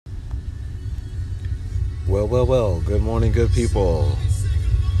Well. Good morning, good people.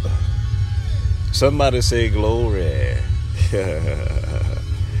 Somebody say glory.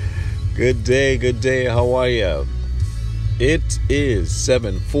 Good day. How are you? It is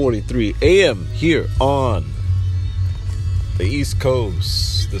 7:43 a.m. here on the East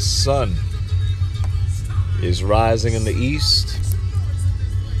Coast. The sun is rising in the east.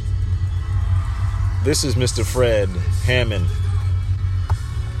 This is Mr. Fred Hammond.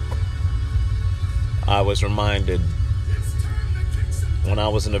 I was reminded when I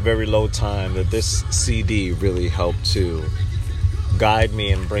was in a very low time that this CD really helped to guide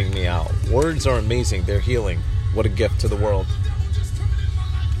me and bring me out. Words are amazing. They're healing. What a gift to the world.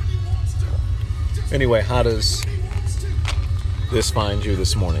 Anyway, how does this find you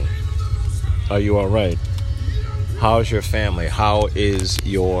this morning? Are you all right? How's your family? How is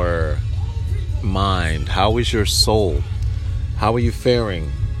your mind? How is your soul? How are you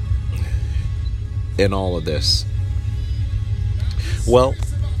faring in all of this? Well,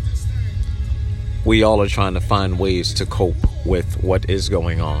 we all are trying to find ways to cope with what is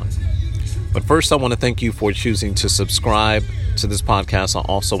going on. But first, I want to thank you for choosing to subscribe to this podcast. I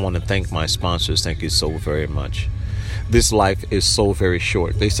also want to thank my sponsors. Thank you so very much. This life is so very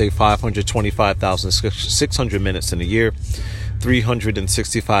short. They say 525,600 minutes in a year,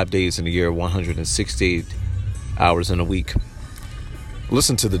 365 days in a year, 168 hours in a week.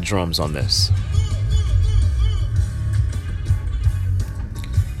 Listen to the drums on this.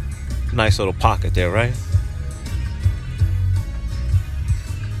 Nice little pocket there, right?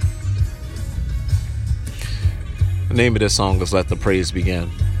 The name of this song is Let the Praise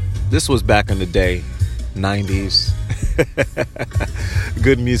Begin. This was back in the day, 90s.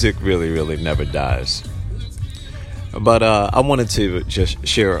 Good music really never dies. But I wanted to just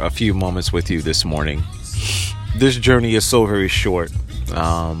share a few moments with you this morning. This journey is so very short.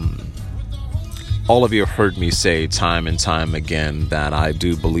 All of you have heard me say time and time again that I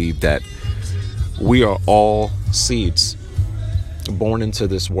do believe that we are all seeds born into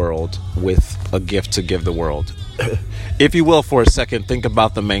this world with a gift to give the world. If you will, for a second, think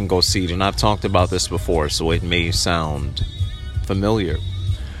about the mango seed. And I've talked about this before, so it may sound familiar.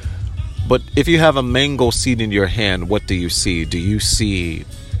 But if you have a mango seed in your hand, what do you see? Do you see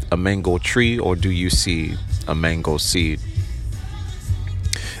a mango tree or do you see a mango seed?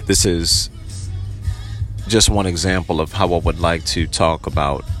 This is just one example of how I would like to talk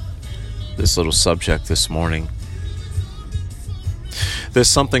about this little subject this morning. There's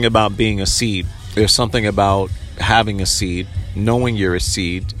something about being a seed. There's something about having a seed, knowing you're a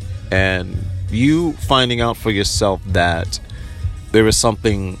seed, and you finding out for yourself that there is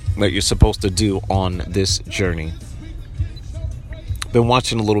something that you're supposed to do on this journey. Been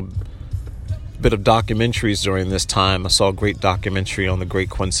watching a little bit of documentaries during this time. I saw a great documentary on the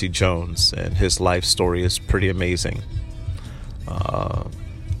great Quincy Jones, and his life story is pretty amazing.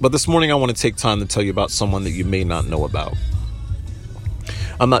 But this morning I want to take time to tell you about someone that you may not know about.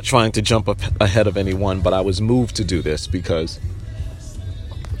 I'm not trying to jump up ahead of anyone, but I was moved to do this because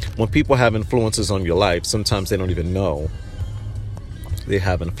when people have influences on your life, sometimes they don't even know they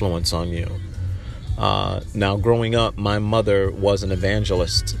have influence on you. Now, growing up, my mother was an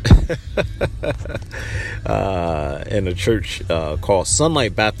evangelist in a church called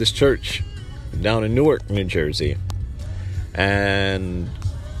Sunlight Baptist Church down in Newark, New Jersey. And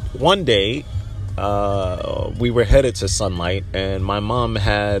one day, we were headed to Sunlight, and my mom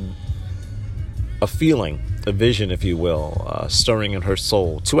had a feeling, a vision, if you will, stirring in her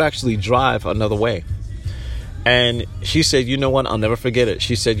soul to actually drive another way. And she said, you know what? I'll never forget it.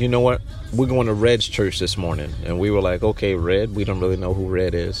 She said, you know what? We're going to Red's church this morning. And we were like, okay, Red. We don't really know who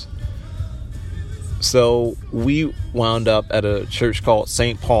Red is. So we wound up at a church called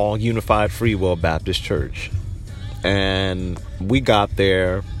St. Paul Unified Free Will Baptist Church. And we got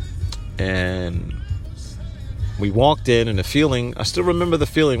there and we walked in, and the feeling, I still remember the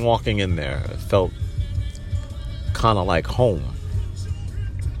feeling walking in there. It felt kind of like home.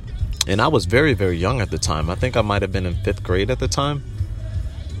 And I was very, very young at the time. I think I might have been in 5th grade at the time.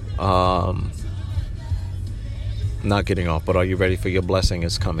 Not getting off, but are you ready for your blessing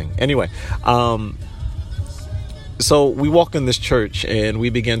is coming? Anyway, so we walk in this church and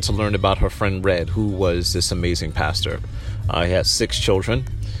we begin to learn about her friend Red, who was this amazing pastor. He had 6 children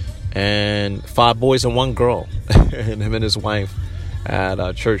and 5 boys and 1 girl. And him and his wife at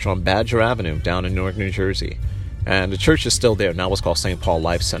a church on Badger Avenue down in Newark, New Jersey. And the church is still there. Now it's called St. Paul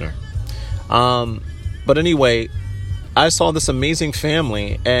Life Center. But anyway, I saw this amazing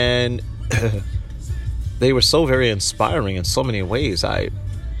family, and they were so very inspiring in so many ways. I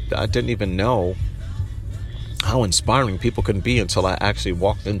didn't even know how inspiring people can be until I actually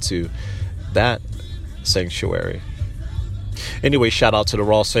walked into that sanctuary. Anyway, shout out to the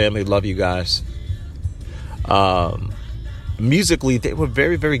Ross family. Love you guys. Musically, they were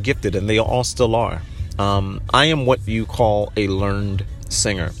very, very gifted, and they all still are. I am what you call a learned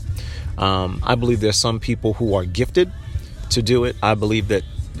singer. I believe there's some people who are gifted to do it. I believe that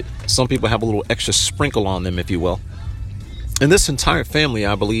some people have a little extra sprinkle on them, if you will. And this entire family,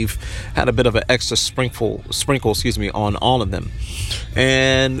 I believe, had a bit of an extra sprinkle, on all of them.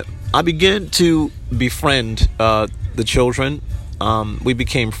 And I began to befriend the children. We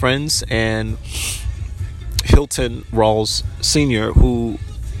became friends, and Hilton Rawls Sr., who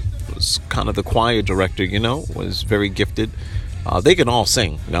was kind of the choir director, was very gifted. They can all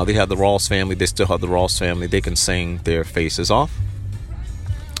sing. Now, they have the Rawls family. They still have the Rawls family. They can sing their faces off.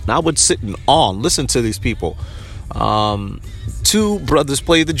 And I would sit in awe and listen to these people. Two brothers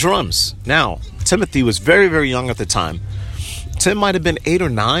play the drums. Now, Timothy was very, very young at the time. Tim might have been 8 or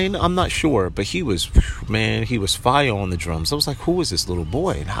 9. I'm not sure. But he was fire on the drums. I was like, who is this little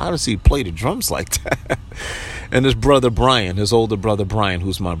boy? And how does he play the drums like that? And his brother Brian, his older brother Brian,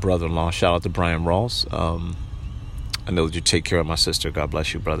 who's my brother-in-law. Shout out to Brian Rawls. I know that you take care of my sister. God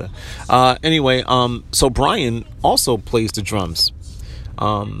bless you, brother. Anyway, so Brian also plays the drums.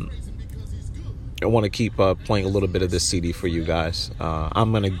 I want to keep playing a little bit of this CD for you guys.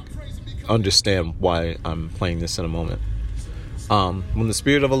 I'm going to understand why I'm playing this in a moment. When the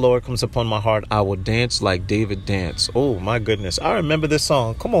Spirit of the Lord comes upon my heart, I will dance like David danced. Oh, my goodness. I remember this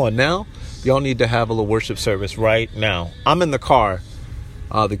song. Come on now. Y'all need to have a little worship service right now. I'm in the car.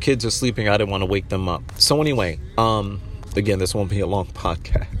 The kids are sleeping. I didn't want to wake them up. So anyway, again, this won't be a long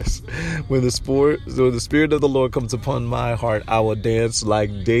podcast. When the Spirit of the Lord comes upon my heart, I will dance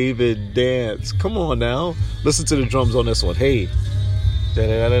like David danced. Come on now. Listen to the drums on this one. Hey.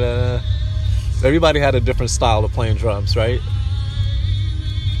 Da-da-da-da-da. Everybody had a different style of playing drums, right?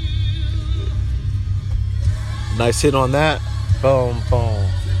 Nice hit on that. Boom, boom.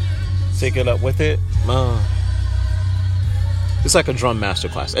 Take it up with it. It's like a drum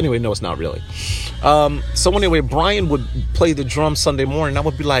masterclass. Anyway, no, it's not really. So anyway, Brian would play the drums Sunday morning. I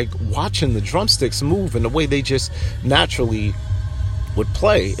would be like watching the drumsticks move and the way they just naturally would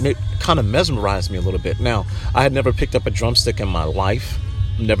play. And it kind of mesmerized me a little bit. Now, I had never picked up a drumstick in my life.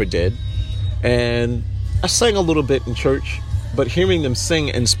 Never did. And I sang a little bit in church, but hearing them sing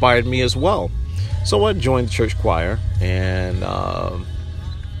inspired me as well. So I joined the church choir and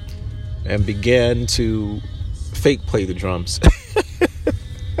began to fake play the drums.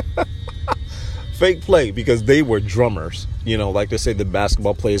 Fake play, because they were drummers. Like they say, the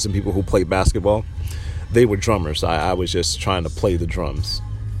basketball players and people who play basketball, they were drummers. I was just trying to play the drums.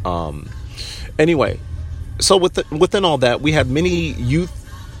 Anyway, so within all that, we had many youth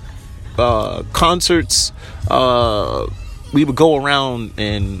concerts. We would go around,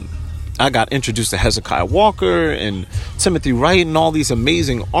 and I got introduced to Hezekiah Walker and Timothy Wright and all these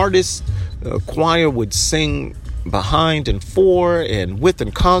amazing artists. The choir would sing behind and for and with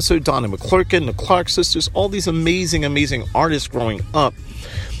in concert. Donna McClurkin, the Clark sisters, all these amazing, amazing artists growing up.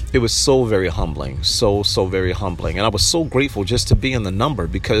 It was so very humbling, so very humbling. And I was so grateful just to be in the number,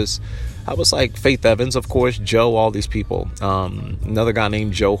 because I was like Faith Evans, of course, Joe, all these people. Another guy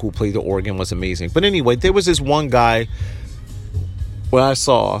named Joe who played the organ was amazing. But anyway, there was this one guy where I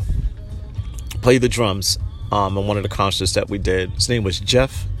saw play the drums on one of the concerts that we did. His name was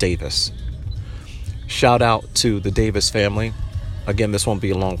Jeff Davis. Shout out to the Davis family. Again, this won't be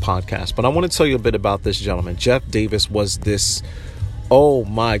a long podcast, but I want to tell you a bit about this gentleman. Jeff Davis was this, oh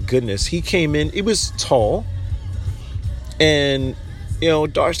my goodness. He came in, he was tall and,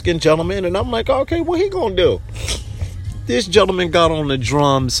 dark-skinned gentleman. And I'm like, okay, what he gonna do? This gentleman got on the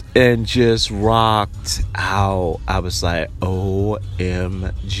drums and just rocked out. I was like,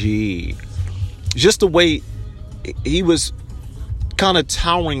 OMG. Just the way he was kind of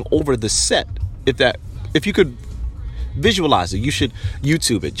towering over the set. If you could visualize it, you should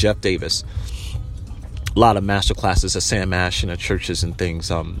YouTube it. Jeff Davis. A lot of master classes at Sam Ash and at churches and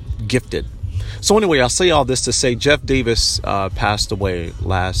things. Gifted. So anyway, I'll say all this to say Jeff Davis passed away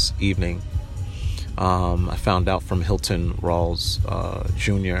last evening. I found out from Hilton Rawls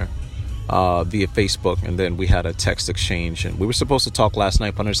Jr. Via Facebook, and then we had a text exchange, and we were supposed to talk last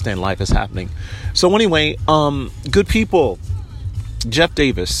night, but I understand life is happening. So anyway, good people. Jeff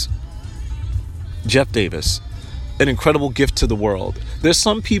Davis, an incredible gift to the world. There's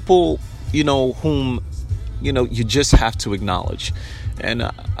some people, whom, you just have to acknowledge. And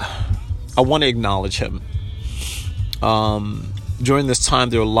I want to acknowledge him. During this time,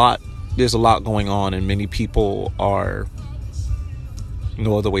 there's a lot going on, and many people are,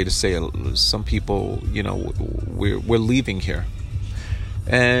 no other way to say it. Some people, we're leaving here.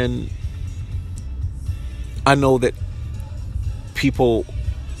 And I know that people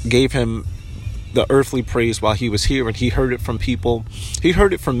gave him the earthly praise while he was here, and he heard it from people. He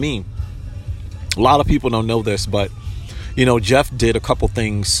heard it from me. A lot of people don't know this, but Jeff did a couple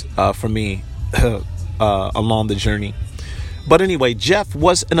things for me along the journey. But anyway, Jeff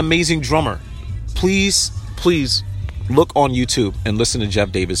was an amazing drummer. Please look on YouTube and listen to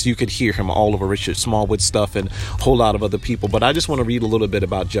Jeff Davis. You could hear him all over Richard Smallwood stuff and a whole lot of other people. But I just want to read a little bit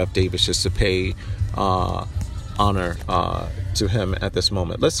about Jeff Davis just to pay honor to him at this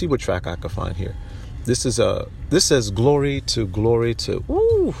moment. Let's see what track I can find here. This says glory to.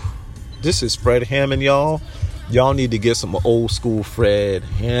 Ooh, this is Fred Hammond, y'all. Y'all need to get some old school Fred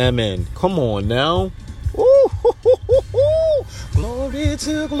Hammond. Come on now. Ooh, glory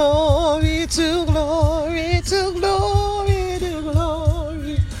to glory to glory to glory to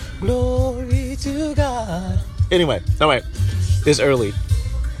glory, glory to God. Anyway, all right, it's early.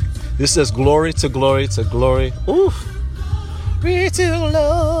 This says glory to glory to glory. Ooh, glory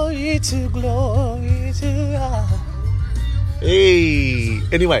to glory to God. Hey,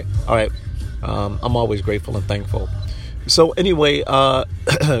 anyway, all right. I'm always grateful and thankful. So anyway,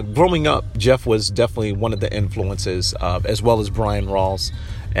 growing up, Jeff was definitely one of the influences, as well as Brian Rawls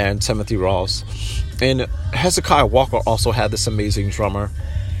and Timothy Rawls. And Hezekiah Walker also had this amazing drummer.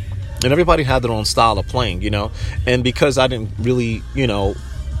 And everybody had their own style of playing, And because I didn't really,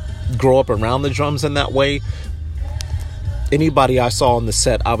 grow up around the drums in that way, anybody I saw on the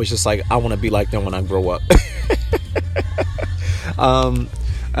set, I was just like, I want to be like them when I grow up.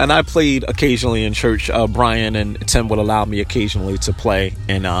 And I played occasionally in church. Brian and Tim would allow me occasionally to play,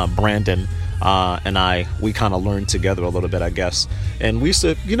 and Brandon and we kind of learned together a little bit, I guess. And we used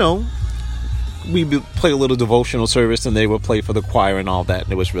to, we'd play a little devotional service, and they would play for the choir and all that.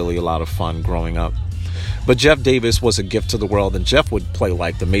 And it was really a lot of fun growing up. But Jeff Davis was a gift to the world, and Jeff would play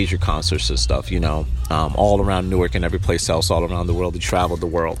like the major concerts and stuff, all around Newark and every place else all around the world. He traveled the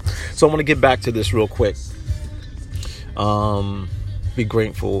world. So I want to get back to this real quick. Be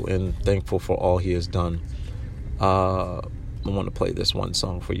grateful and thankful for all he has done. I want to play this one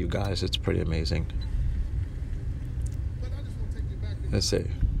song for you guys. It's pretty amazing. Let's see.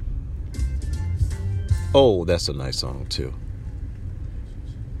 Oh, that's a nice song too.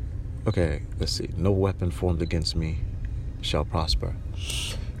 Okay, let's see. No weapon formed against me shall prosper.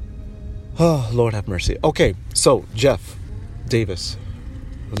 Oh, Lord have mercy. Okay, so Jeff Davis.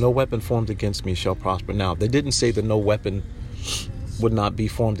 No weapon formed against me shall prosper. Now, they didn't say that no weapon would not be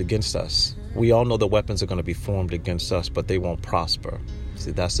formed against us. We all know the weapons are going to be formed against us, but they won't prosper.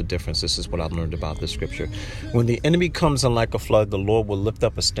 See, that's the difference. This is what I've learned about the scripture. When the enemy comes in like a flood, the Lord will lift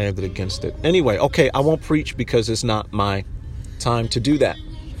up a standard against it. Anyway, okay, I won't preach because it's not my time to do that.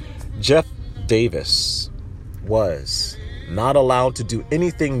 Jeff Davis was not allowed to do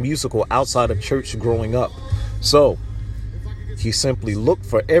anything musical outside of church growing up. So he simply looked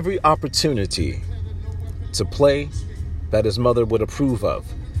for every opportunity to play that his mother would approve of.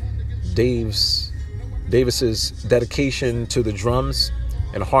 Davis's dedication to the drums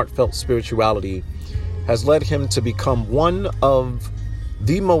and heartfelt spirituality has led him to become one of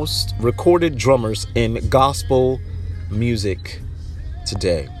the most recorded drummers in gospel music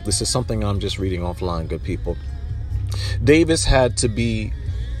today. This is something I'm just reading offline, good people. Davis had to be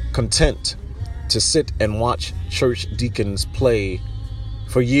content to sit and watch church deacons play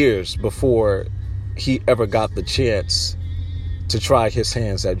for years before he ever got the chance to try his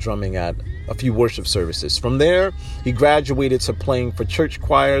hands at drumming at a few worship services. From there, he graduated to playing for church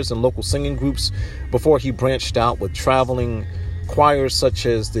choirs and local singing groups before he branched out with traveling choirs such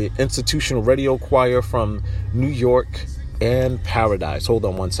as the Institutional Radio Choir from New York and Paradise. Hold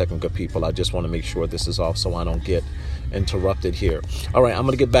on one second, good people. I just want to make sure this is off so I don't get interrupted here. All right, I'm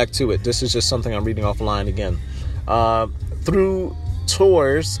going to get back to it. This is just something I'm reading offline again. Through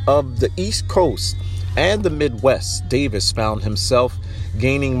tours of the East Coast and the Midwest, Davis found himself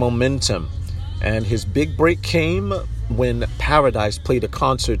gaining momentum, and his big break came when Paradise played a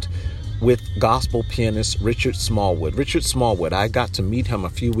concert with gospel pianist Richard Smallwood. Richard Smallwood, I got to meet him a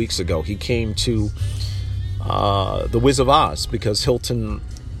few weeks ago. He came to The Wiz of Oz because Hilton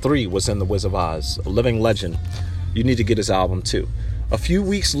 3 was in The Wiz of Oz, a living legend. You need to get his album too. A few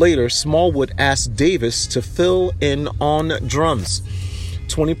weeks later, Smallwood asked Davis to fill in on drums.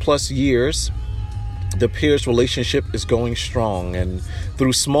 20 plus years, the pair's relationship is going strong, and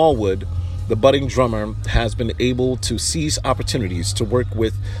through Smallwood, the budding drummer has been able to seize opportunities to work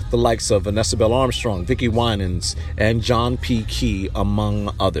with the likes of Vanessa Bell Armstrong, Vicki Winans, and John P. Key,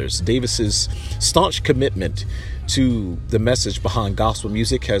 among others. Davis's staunch commitment to the message behind gospel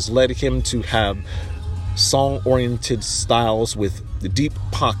music has led him to have song-oriented styles with the deep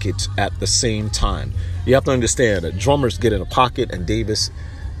pocket at the same time. You have to understand that drummers get in a pocket, and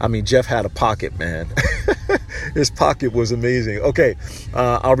Jeff had a pocket, man. His pocket was amazing. Okay,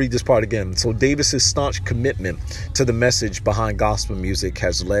 I'll read this part again. So Davis's staunch commitment to the message behind gospel music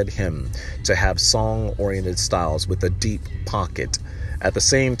has led him to have song-oriented styles with a deep pocket. At the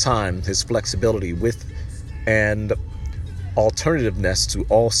same time, his flexibility with and alternativeness to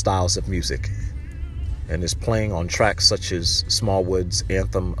all styles of music, and his playing on tracks such as Smallwood's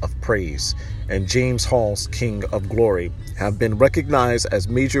Anthem of Praise and James Hall's King of Glory have been recognized as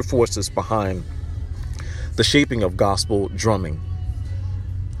major forces behind the shaping of gospel drumming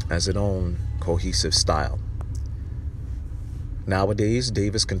as its own cohesive style. Nowadays,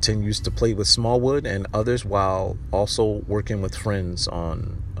 Davis continues to play with Smallwood and others while also working with friends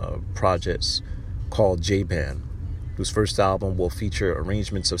on projects called J-Band, whose first album will feature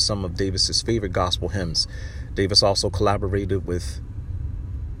arrangements of some of Davis's favorite gospel hymns. Davis also collaborated with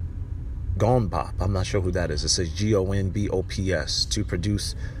Gonbop, I'm not sure who that is, it says Gonbops, to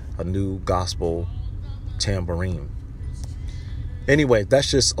produce a new gospel tambourine. Anyway,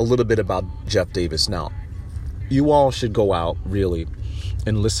 that's just a little bit about Jeff Davis. Now, you all should go out, really,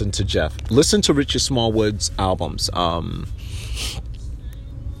 and listen to Jeff. Listen to Richard Smallwood's albums.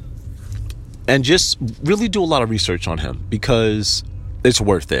 And just really do a lot of research on him, because it's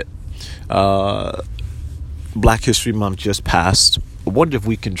worth it. Black History Month just passed. I wonder if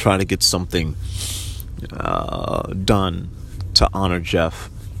we can try to get something done to honor Jeff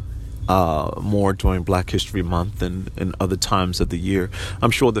more during Black History Month and other times of the year.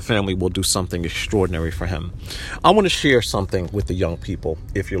 I'm sure the family will do something extraordinary for him. I want to share something with the young people,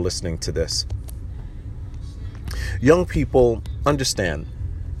 if you're listening to this. Young people, understand,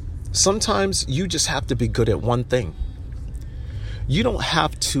 sometimes you just have to be good at one thing. You don't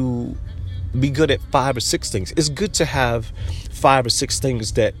have to be good at 5 or 6 things. It's good to have 5 or 6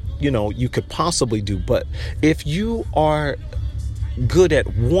 things that, you could possibly do. But if you are good at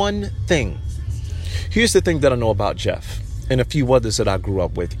one thing, here's the thing that I know about Jeff and a few others that I grew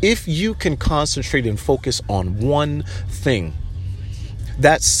up with. If you can concentrate and focus on one thing,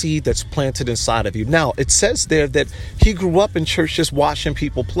 that seed that's planted inside of you. Now, it says there that he grew up in church just watching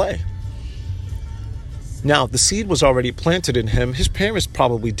people play. Now, the seed was already planted in him. His parents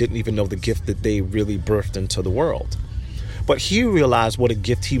probably didn't even know the gift that they really birthed into the world. But he realized what a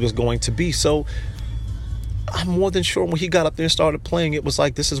gift he was going to be. So I'm more than sure when he got up there and started playing, it was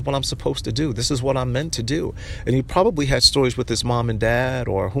like, this is what I'm supposed to do. This is what I'm meant to do. And he probably had stories with his mom and dad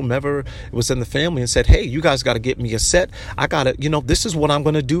or whomever was in the family and said, hey, you guys got to get me a set. I got to, this is what I'm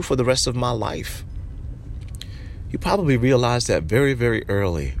going to do for the rest of my life. You probably realized that very, very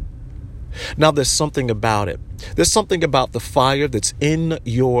early. Now, there's something about it. There's something about the fire that's in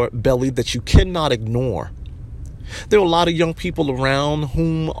your belly that you cannot ignore. There are a lot of young people around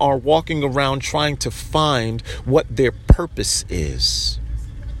whom are walking around trying to find what their purpose is.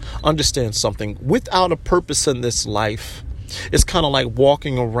 Understand something. Without a purpose in this life, it's kind of like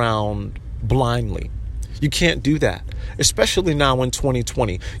walking around blindly. You can't do that, especially now in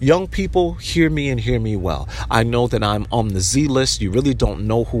 2020. Young people, hear me and hear me well. I know that I'm on the Z list. You really don't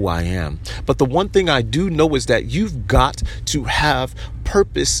know who I am. But the one thing I do know is that you've got to have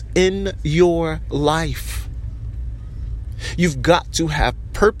purpose in your life. You've got to have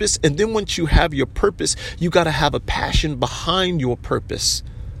purpose. And then once you have your purpose, you got to have a passion behind your purpose.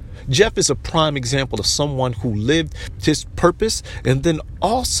 Jeff is a prime example of someone who lived his purpose and then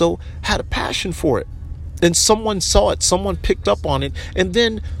also had a passion for it. And someone saw it, someone picked up on it, and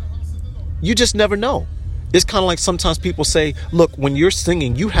then you just never know. It's kind of like sometimes people say, look, when you're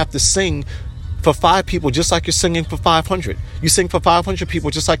singing, you have to sing for 5 people just like you're singing for 500. You sing for 500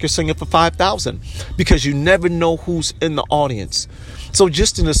 people just like you're singing for 5,000, because you never know who's in the audience. So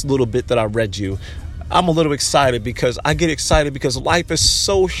just in this little bit that I read you, I'm a little excited because I get excited because life is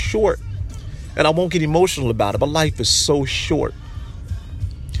so short. And I won't get emotional about it, but life is so short.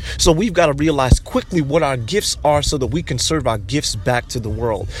 So we've got to realize quickly what our gifts are so that we can serve our gifts back to the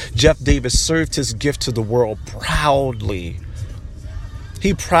world. Jeff Davis served his gift to the world proudly.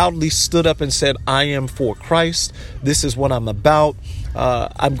 He proudly stood up and said, I am for Christ. This is what I'm about.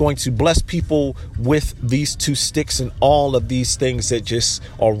 I'm going to bless people with these 2 sticks and all of these things that just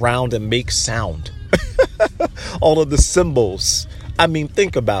are round and make sound. All of the symbols. I mean,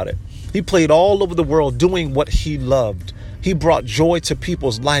 think about it. He played all over the world doing what he loved. He brought joy to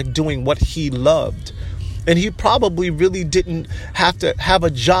people's life doing what he loved. And he probably really didn't have to have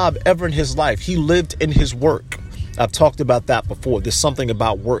a job ever in his life. He lived in his work. I've talked about that before. There's something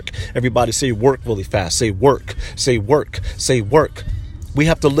about work. Everybody say work really fast. Say work, say work, say work. We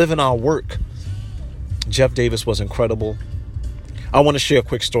have to live in our work. Jeff Davis was incredible. I want to share a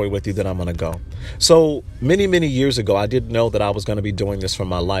quick story with you, then I'm going to go. So many, many years ago, I didn't know that I was going to be doing this for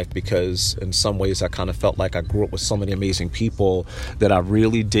my life, because in some ways I kind of felt like I grew up with so many amazing people that I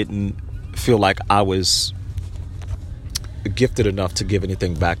really didn't feel like I was gifted enough to give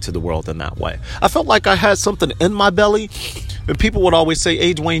anything back to the world in that way. I felt like I had something in my belly, and people would always say,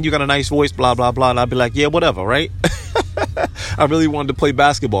 "Hey, Dwayne, you got a nice voice, blah, blah, blah." And I'd be like, yeah, whatever, right? I really wanted to play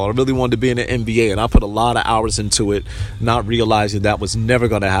basketball. I really wanted to be in the NBA, and I put a lot of hours into it, not realizing that was never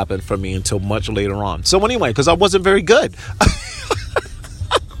going to happen for me until much later on. So anyway, because I wasn't very good.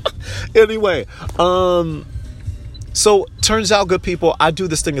 Anyway, so turns out, good people, I do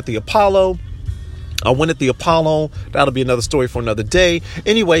this thing at the Apollo. I went at the Apollo. That'll be another story for another day.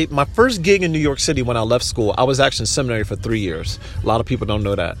 Anyway, my first gig in New York City when I left school, I was actually in seminary for 3 years. A lot of people don't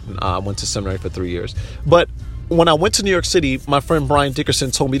know that. I went to seminary for 3 years. But when I went to New York City, my friend Brian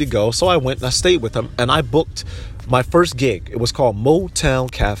Dickerson told me to go. So I went and I stayed with him, and I booked my first gig. It was called Motown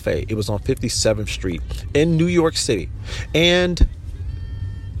Cafe. It was on 57th Street in New York City. And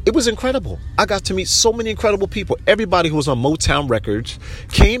it was incredible. I got to meet so many incredible people. Everybody who was on Motown Records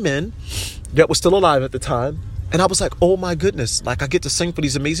came in that was still alive at the time. And I was like, oh my goodness, like I get to sing for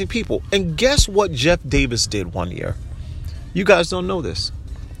these amazing people. And guess what Jeff Davis did one year? You guys don't know this.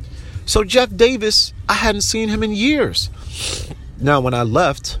 So Jeff Davis, I hadn't seen him in years. Now, when I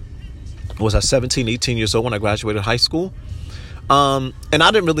left, was I 17, 18 years old when I graduated high school? And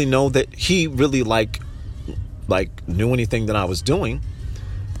I didn't really know that he really like knew anything that I was doing.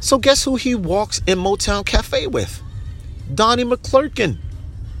 So guess who he walks in Motown Cafe with? Donnie McClurkin.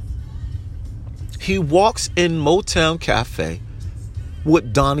 He walks in Motown Cafe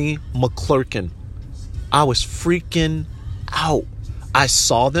with Donnie McClurkin. I was freaking out. I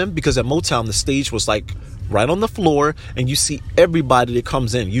saw them because at Motown, the stage was like right on the floor, and you see everybody that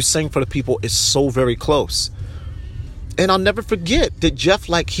comes in. You sing for the people. It's so very close. And I'll never forget that Jeff,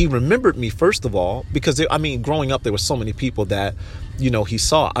 he remembered me, first of all, because, growing up, there were so many people that, he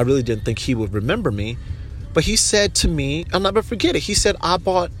saw. I really didn't think he would remember me. But he said to me, I'll never forget it. He said, I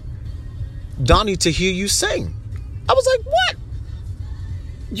bought Donnie to hear you sing. I was like, what?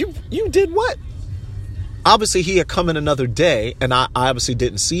 You did what? Obviously, he had come in another day, and I obviously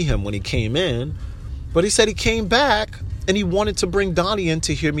didn't see him when he came in. But he said he came back, and he wanted to bring Donnie in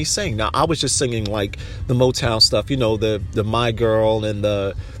to hear me sing. Now, I was just singing, the Motown stuff, the My Girl and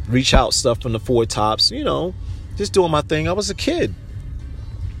the Reach Out stuff from the Four Tops, just doing my thing. I was a kid.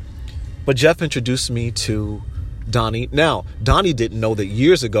 But Jeff introduced me to Donnie. Now, Donnie didn't know that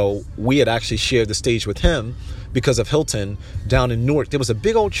years ago, we had actually shared the stage with him because of Hilton down in Newark. There was a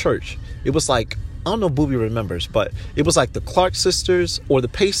big old church. It was I don't know if Booby remembers, but it was like the Clark sisters or the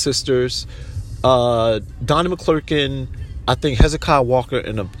Pace sisters, Donnie McClurkin, I think Hezekiah Walker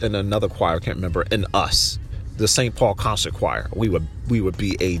and another choir, I can't remember, and us, the St. Paul Concert Choir. We were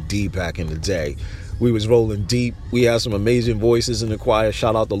BAD back in the day. We was rolling deep. We had some amazing voices in the choir.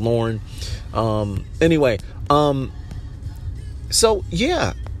 Shout out to Lauren. Anyway, so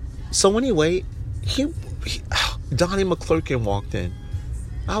yeah. So anyway, Donnie McClurkin walked in.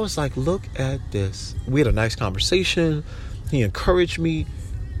 I was like, look at this. We had a nice conversation. He encouraged me.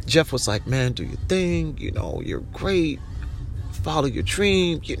 Jeff was like, man, do your thing. You're great. Follow your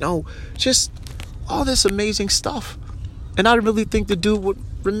dream. Just all this amazing stuff. And I didn't really think the dude would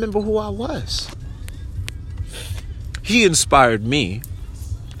remember who I was. He inspired me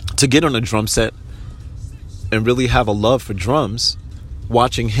to get on a drum set and really have a love for drums,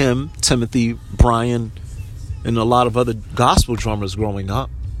 watching him, Timothy, Brian, and a lot of other gospel drummers growing up.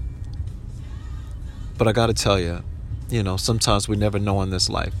 But I got to tell you, sometimes we never know in this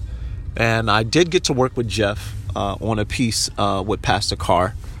life. And I did get to work with Jeff on a piece with Pastor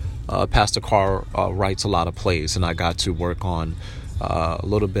Carr. Pastor Carr writes a lot of plays, and I got to work on a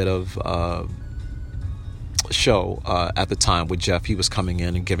little bit of show at the time with Jeff. He was coming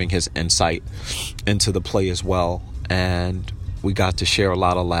in and giving his insight into the play as well. And we got to share a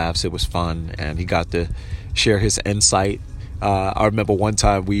lot of laughs. It was fun. And he got to share his insight. I remember one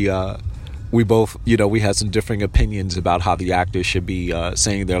time we both, we had some differing opinions about how the actors should be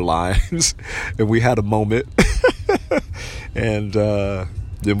saying their lines. And we had a moment. And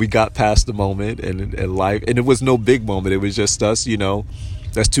then we got past the moment and life. And it was no big moment. It was just us,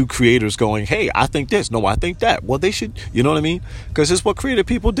 that's two creators going, hey, I think this. No, I think that. Well, they should, you know what I mean? Because it's what creative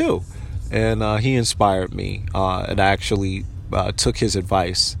people do. And he inspired me. And I actually took his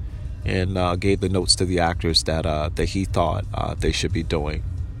advice and gave the notes to the actors that he thought they should be doing.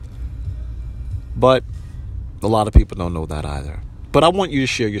 But a lot of people don't know that either. But I want you to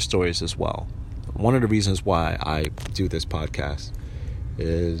share your stories as well. One of the reasons why I do this podcast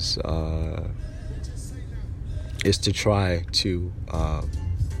is is to try to,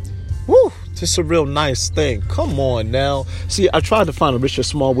 just a real nice thing. Come on now. See, I tried to find a Richard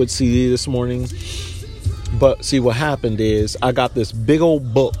Smallwood CD this morning, but see, what happened is I got this big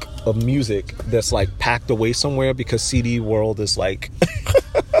old book of music that's like packed away somewhere because CD world is like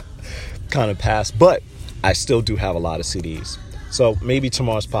kind of past, but I still do have a lot of CDs. So maybe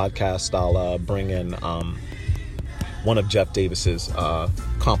tomorrow's podcast, I'll bring in one of Jeff Davis's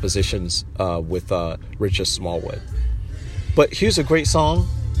compositions with Richard Smallwood. But here's a great song.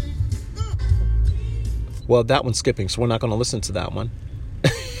 Well, that one's skipping, so we're not going to listen to that one.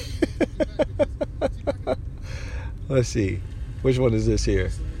 Let's see. Which one is this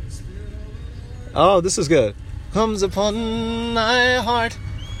here? Oh, this is good. Comes upon my heart,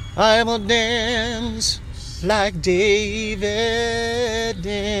 I will dance like David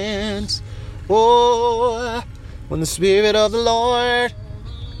danced. Oh, when the Spirit of the Lord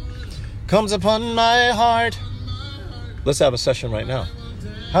comes upon my heart. Let's have a session right now.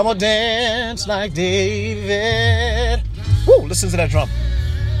 I will dance like David. Woo, listen to that drum.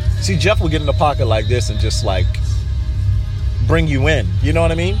 See, Jeff will get in the pocket like this and just like bring you in. You know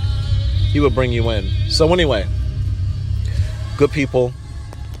what I mean? He would bring you in. So anyway, good people,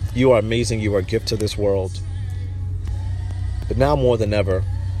 you are amazing. You are a gift to this world. But now more than ever,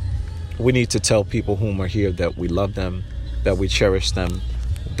 we need to tell people whom are here that we love them, that we cherish them,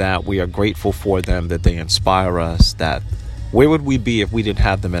 that we are grateful for them, that they inspire us, that where would we be if we didn't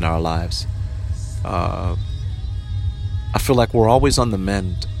have them in our lives? I feel like we're always on the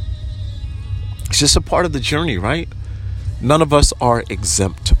mend. It's just a part of the journey, right? None of us are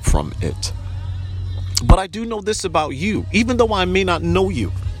exempt from it. But I do know this about you, even though I may not know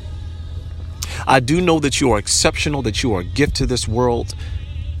you. I do know that you are exceptional, that you are a gift to this world.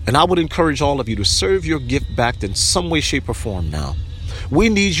 And I would encourage all of you to serve your gift back in some way, shape, or form now. We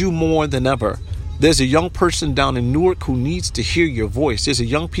need you more than ever. There's a young person down in Newark who needs to hear your voice. There's a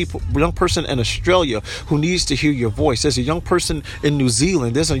young person in Australia who needs to hear your voice. There's a young person in New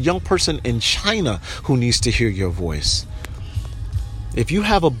Zealand. There's a young person in China who needs to hear your voice. If you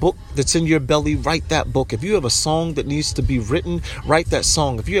have a book that's in your belly, write that book. If you have a song that needs to be written, write that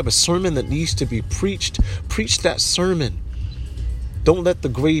song. If you have a sermon that needs to be preached, preach that sermon. Don't let the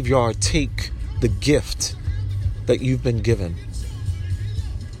graveyard take the gift that you've been given.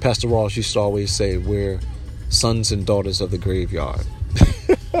 Pastor Ross used to always say, we're sons and daughters of the graveyard.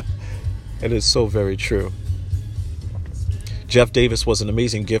 It is so very true. Jeff Davis was an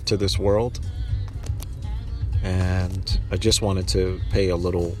amazing gift to this world. And I just wanted to pay a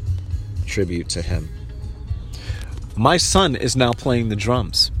little tribute to him. My son is now playing the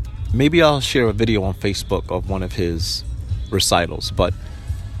drums. Maybe I'll share a video on Facebook of one of his recitals, but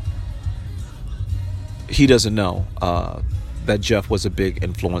he doesn't know that Jeff was a big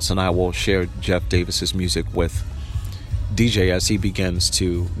influence, and I will share Jeff Davis's music with DJ as he begins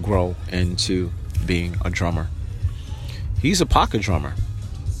to grow into being a drummer. He's a pocket drummer.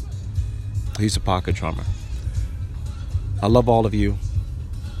 He's a pocket drummer. I love all of you.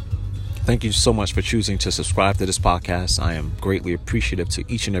 Thank you so much for choosing to subscribe to this podcast. I am greatly appreciative to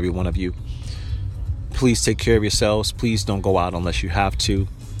each and every one of you. Please take care of yourselves. Please don't go out unless you have to.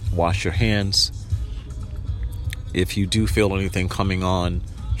 Wash your hands. If you do feel anything coming on,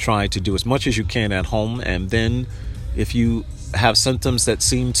 try to do as much as you can at home. And then if you have symptoms that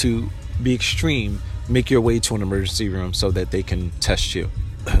seem to be extreme, make your way to an emergency room so that they can test you.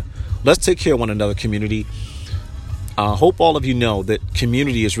 Let's take care of one another, community. I hope all of you know that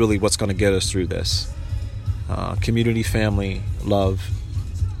community is really what's going to get us through this. Community, family, love,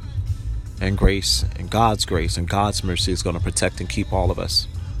 and grace, and God's mercy is going to protect and keep all of us.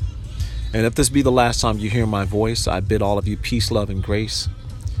 And if this be the last time you hear my voice, I bid all of you peace, love, and grace.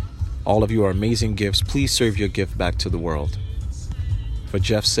 All of you are amazing gifts. Please serve your gift back to the world. For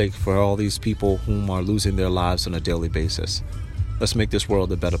Jeff's sake, for all these people whom are losing their lives on a daily basis, let's make this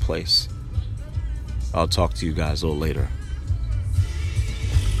world a better place. I'll talk to you guys a little later.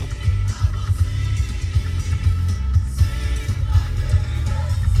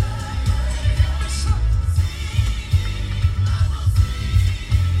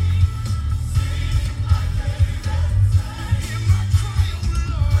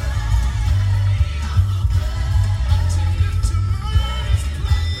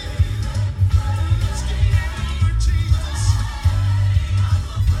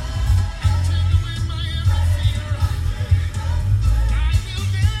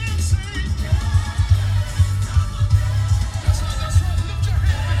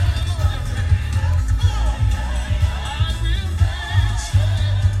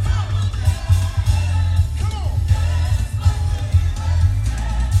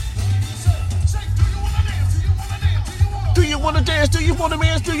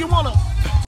 you wanna?